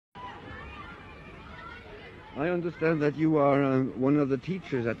I understand that you are one of the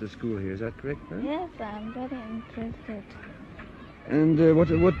teachers at the school here. Is that correct? Huh? Yes, I'm very interested. And what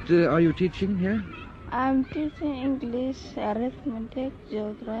are you teaching here? I'm teaching English, arithmetic,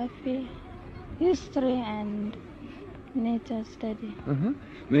 geography, history, and nature study.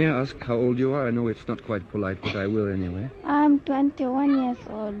 May I ask how old you are? I know it's not quite polite, but I will anyway. I'm 21 years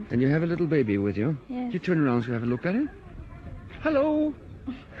old. And you have a little baby with you? Yes. You turn around so have a look at it. Hello!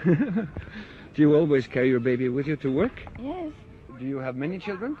 Do you always carry your baby with you to work? Yes. Do you have many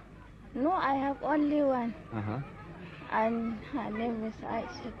children? No, I have only one. Uh-huh. And her name is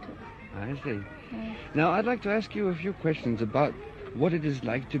Aisha too. I see. Yes. Now, I'd like to ask you a few questions about what it is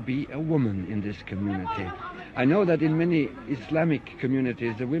like to be a woman in this community. I know that in many Islamic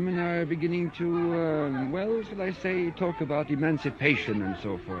communities, the women are beginning to, well, shall I say, talk about emancipation and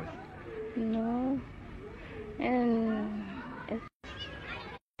so forth. No. In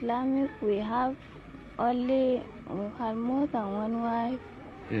Islamic, we have more than one wife.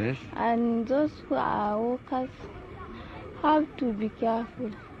 Yes. And those who are workers have to be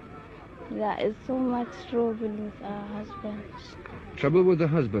careful. There is so much trouble with our husbands. Trouble with the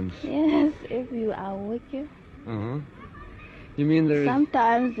husbands? Yes, if you are working. Uh-huh. You mean there is...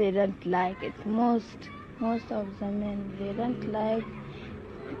 Sometimes they don't like it. Most of the men, they don't like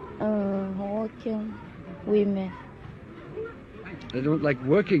working women. They don't like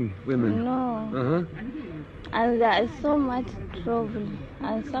working women? No. Uh-huh. And there is so much trouble.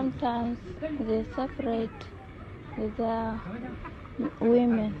 And sometimes they separate with the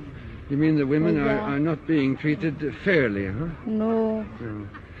women. You mean the women are not being treated fairly, huh? No. No.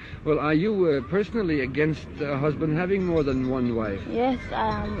 Well, are you personally against a husband having more than one wife? Yes,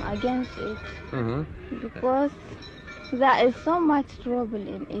 I am against it. Uh-huh. Because there is so much trouble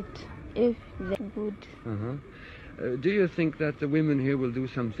in it if they're good. Uh-huh. Do you think that the women here will do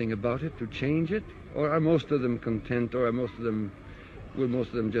something about it to change it? Or are most of them content, or will most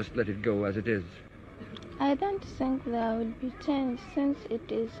of them just let it go as it is? I don't think there will be change since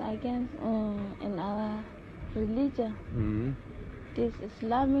it is against in our religion. Mm-hmm. It is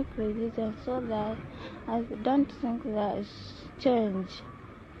Islamic religion, so that I don't think there is change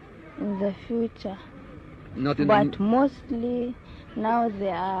in the future. Not in But mostly now they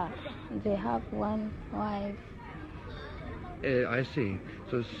have one wife. I see.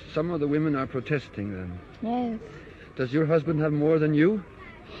 So some of the women are protesting then. Yes. Does your husband have more than you?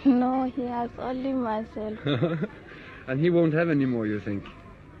 No, he has only myself. And he won't have any more, you think?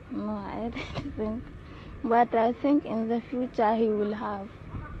 No, I don't think. But I think in the future he will have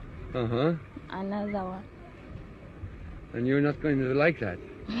another one. And you're not going to like that?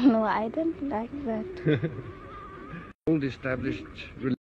 No, I don't like that. Old established religion.